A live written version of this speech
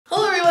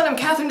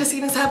Catherine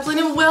Decina Zeppelin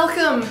and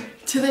welcome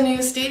to the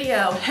new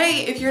studio.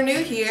 Hey, if you're new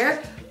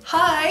here,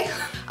 hi!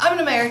 I'm an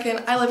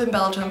American, I live in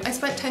Belgium, I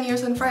spent 10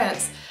 years in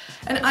France,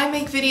 and I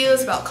make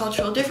videos about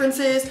cultural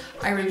differences,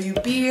 I review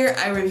beer,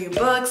 I review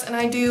books, and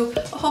I do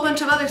a whole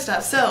bunch of other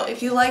stuff. So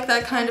if you like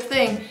that kind of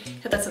thing,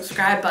 hit that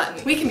subscribe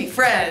button. We can be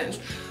friends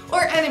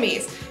or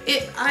enemies.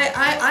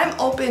 I'm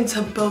open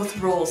to both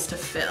roles to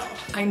fill.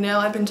 I know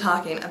I've been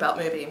talking about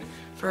moving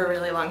for a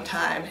really long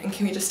time, and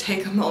can we just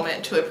take a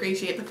moment to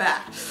appreciate the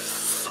fact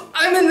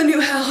I'm in the new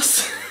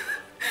house.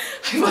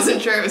 I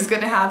wasn't sure it was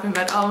gonna happen,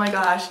 but oh my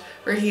gosh,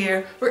 we're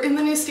here. We're in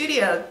the new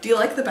studio. Do you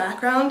like the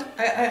background?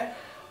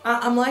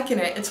 I'm liking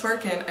it. It's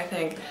working, I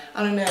think.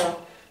 I don't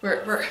know.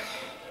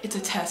 It's a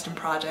test and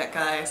project,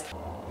 guys.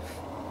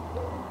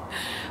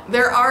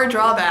 There are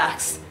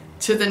drawbacks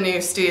to the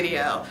new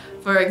studio.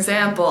 For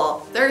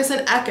example, there's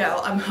an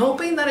echo. I'm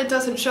hoping that it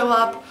doesn't show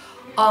up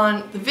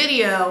on the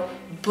video,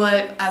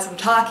 but as I'm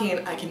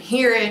talking, I can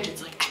hear it.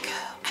 It's like echo,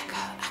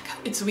 echo, echo.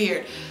 It's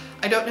weird.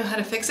 I don't know how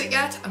to fix it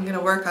yet. I'm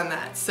gonna work on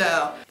that.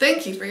 So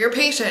thank you for your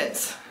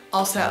patience.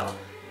 Also,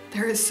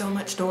 there is so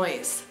much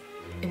noise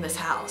in this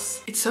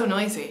house. It's so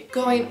noisy.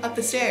 Going up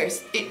the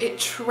stairs, it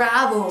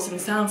travels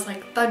and sounds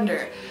like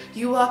thunder.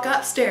 You walk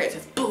upstairs,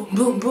 it's boom,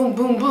 boom, boom,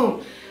 boom,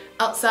 boom.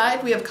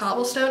 Outside, we have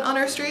cobblestone on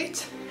our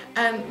street,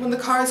 and when the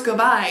cars go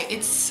by,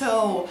 it's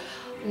so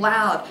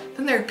loud.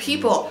 Then there are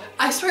people.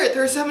 I swear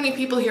there are so many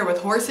people here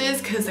with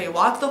horses because they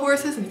walk the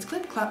horses and it's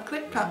clip clop,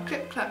 clip clop,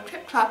 clip clop,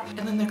 clip clop.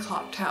 And then the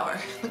clock tower.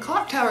 The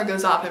clock tower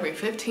goes off every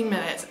 15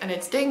 minutes and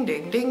it's ding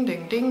ding ding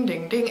ding ding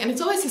ding ding, and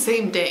it's always the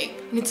same ding.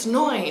 And it's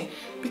annoying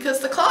because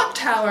the clock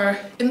tower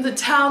in the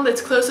town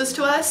that's closest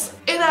to us,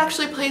 it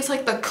actually plays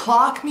like the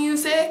clock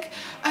music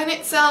and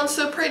it sounds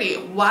so pretty.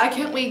 Why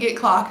can't we get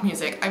clock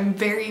music? I'm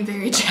very,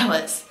 very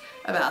jealous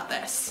about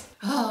this.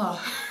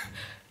 Oh.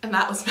 And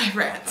that was my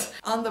rant.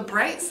 On the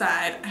bright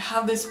side, I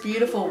have this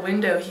beautiful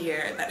window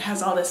here that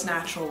has all this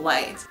natural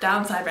light.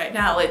 Downside right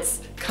now,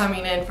 it's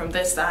coming in from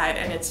this side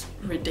and it's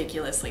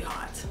ridiculously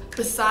hot.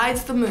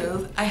 Besides the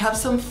move, I have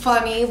some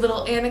funny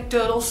little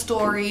anecdotal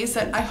stories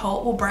that I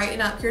hope will brighten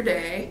up your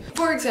day.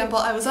 For example,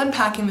 I was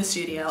unpacking the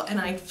studio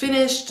and I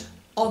finished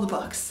all the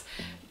books.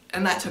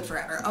 And that took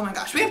forever. Oh my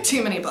gosh, we have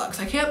too many books.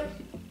 I can't,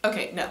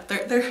 okay, no,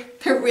 there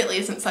really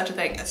isn't such a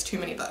thing as too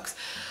many books.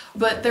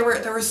 But there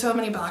were so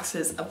many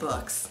boxes of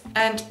books.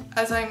 And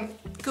as I'm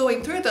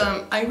going through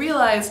them, I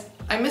realize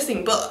I'm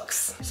missing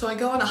books. So I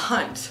go on a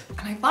hunt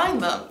and I find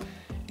them,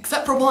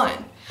 except for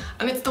one.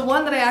 And it's the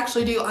one that I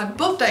actually do on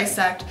Book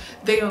Dissect,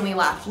 They Only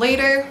Laugh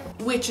Later,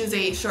 which is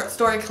a short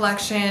story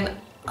collection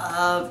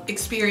of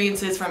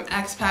experiences from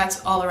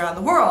expats all around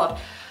the world.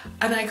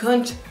 And I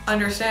couldn't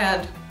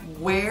understand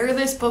where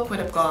this book would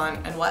have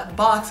gone and what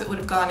box it would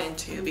have gone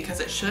into, because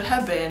it should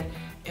have been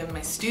in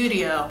my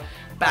studio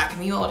back in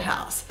the old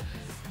house.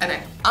 And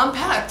I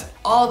unpacked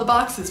all the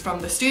boxes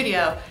from the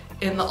studio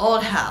in the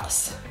old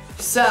house.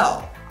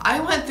 So I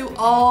went through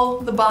all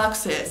the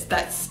boxes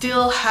that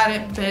still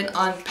hadn't been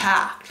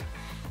unpacked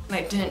and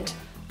I didn't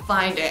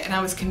find it, and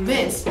I was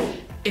convinced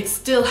it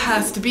still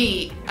has to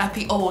be at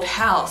the old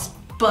house,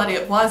 but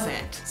it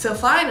wasn't. So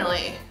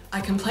finally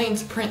I complained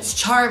to Prince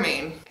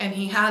Charming and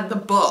he had the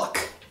book.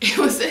 It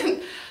was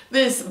in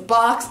this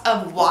box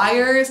of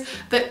wires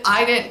that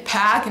I didn't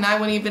pack and I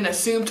wouldn't even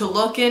assume to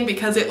look in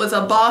because it was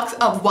a box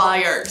of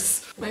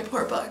wires. My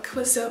poor book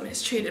was so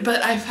mistreated,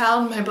 but I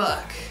found my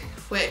book,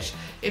 which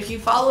if you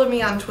follow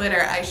me on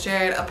Twitter, I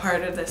shared a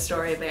part of the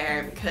story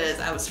there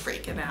because I was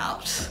freaking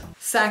out.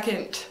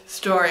 Second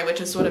story, which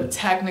is sort of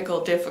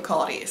technical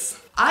difficulties.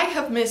 I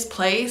have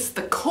misplaced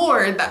the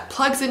cord that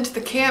plugs into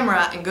the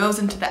camera and goes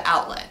into the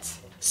outlet.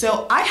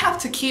 So I have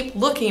to keep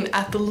looking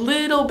at the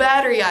little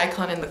battery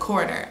icon in the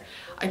corner.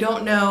 I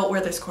don't know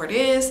where this cord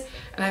is,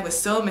 and I was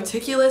so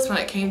meticulous when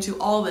it came to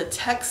all the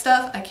tech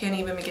stuff, I can't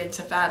even begin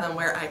to fathom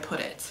where I put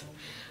it.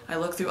 I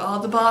looked through all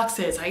the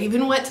boxes, I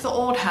even went to the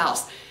old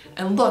house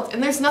and looked,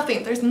 and there's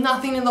nothing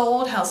in the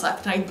old house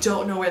left, and I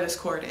don't know where this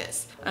cord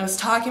is. I was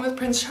talking with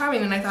Prince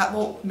Charming and I thought,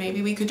 well,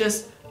 maybe we could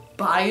just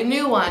buy a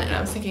new one, and I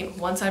was thinking,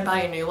 once I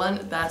buy a new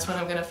one, that's when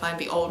I'm gonna find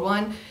the old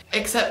one,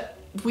 except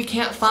we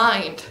can't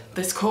find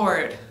this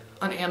cord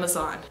on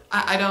Amazon.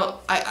 I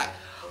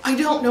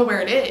don't know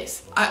where it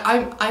is.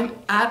 I'm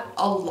at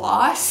a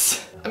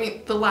loss. I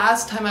mean, the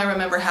last time I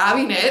remember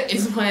having it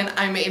is when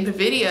I made the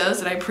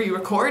videos that I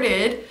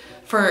pre-recorded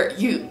for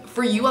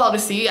you all to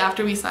see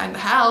after we signed the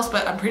house,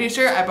 but I'm pretty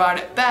sure I brought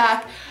it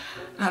back.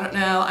 I don't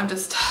know,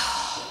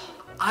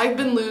 I've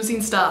been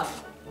losing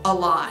stuff a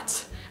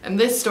lot. And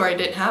this story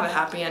didn't have a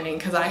happy ending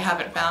because I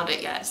haven't found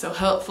it yet. So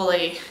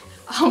hopefully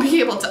I'll be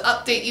able to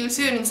update you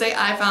soon and say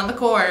I found the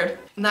cord.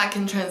 And that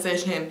can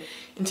transition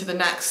into the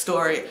next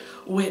story,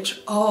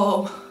 which,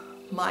 oh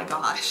my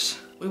gosh.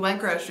 We went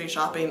grocery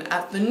shopping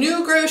at the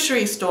new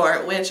grocery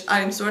store, which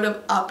I'm sort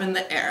of up in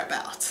the air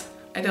about.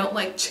 I don't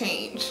like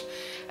change.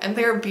 And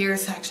their beer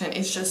section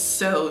is just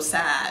so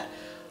sad.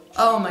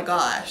 Oh my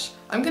gosh.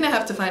 I'm gonna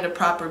have to find a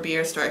proper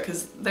beer store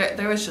because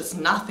there was just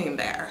nothing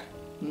there.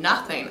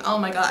 Nothing. Oh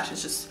my gosh,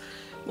 it's just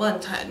one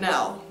time,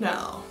 no,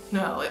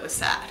 it was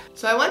sad.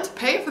 So I went to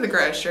pay for the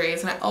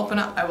groceries and I opened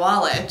up my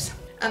wallet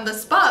and the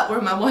spot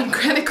where my one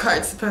credit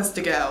card's supposed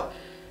to go,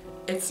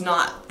 it's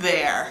not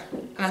there.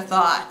 And I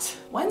thought,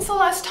 when's the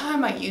last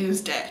time I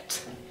used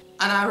it?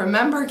 And I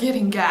remember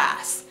getting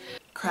gas.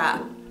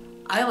 Crap,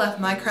 I left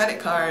my credit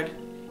card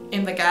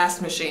in the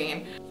gas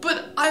machine.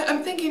 But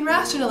I'm thinking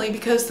rationally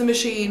because the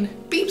machine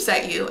beeps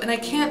at you and I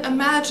can't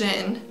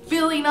imagine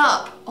filling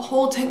up a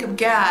whole tank of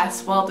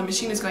gas while the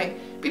machine is going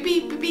beep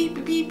beep beep beep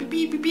beep beep beep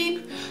beep beep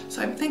beep.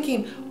 So I'm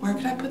thinking, where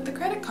could I put the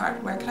credit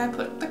card? Where could I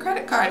put the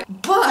credit card?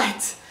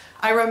 But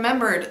I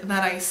remembered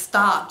that I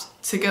stopped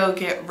to go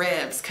get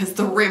ribs because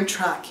the rib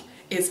truck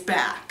is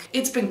back.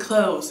 It's been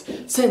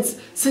closed since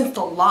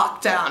the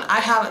lockdown. I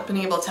haven't been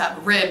able to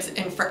have ribs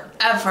in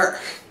forever.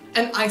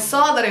 And I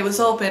saw that it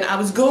was open. I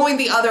was going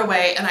the other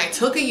way and I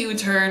took a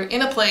U-turn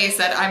in a place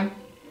that I'm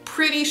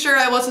pretty sure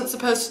I wasn't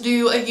supposed to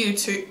do a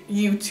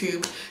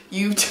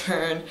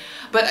U-turn.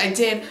 But I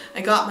did.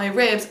 I got my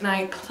ribs and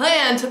I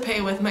planned to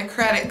pay with my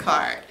credit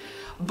card.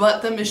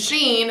 But the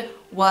machine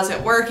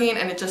wasn't working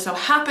and it just so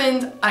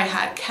happened I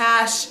had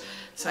cash.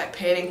 So I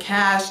paid in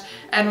cash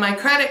and my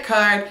credit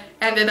card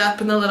ended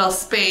up in the little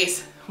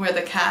space where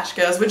the cash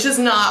goes, which is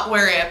not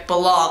where it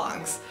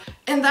belongs.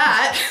 And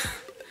that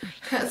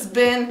has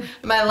been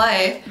my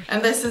life,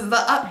 and this is the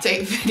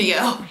update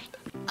video.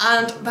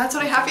 And that's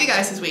what I have for you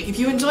guys this week. If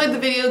you enjoyed the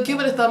video, give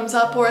it a thumbs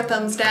up or a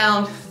thumbs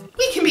down.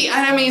 We can be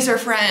enemies or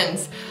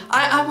friends.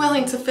 I'm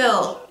willing to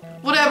fill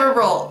whatever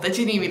role that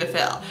you need me to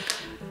fill.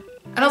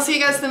 And I'll see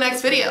you guys in the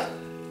next video.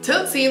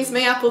 Tootsies,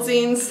 may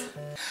applesines.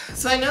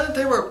 So I know that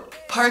there were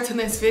parts in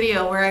this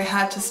video where I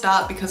had to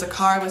stop because a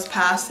car was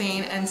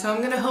passing, and so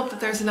I'm gonna hope that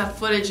there's enough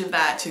footage of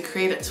that to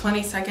create a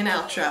 20-second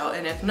outro,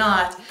 and if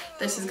not,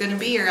 this is gonna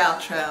be your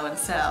outro. And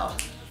so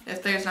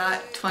if there's not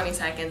 20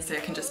 seconds,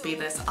 there can just be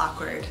this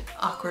awkward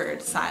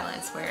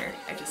silence where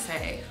I just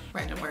say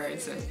random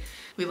words and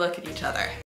we look at each other.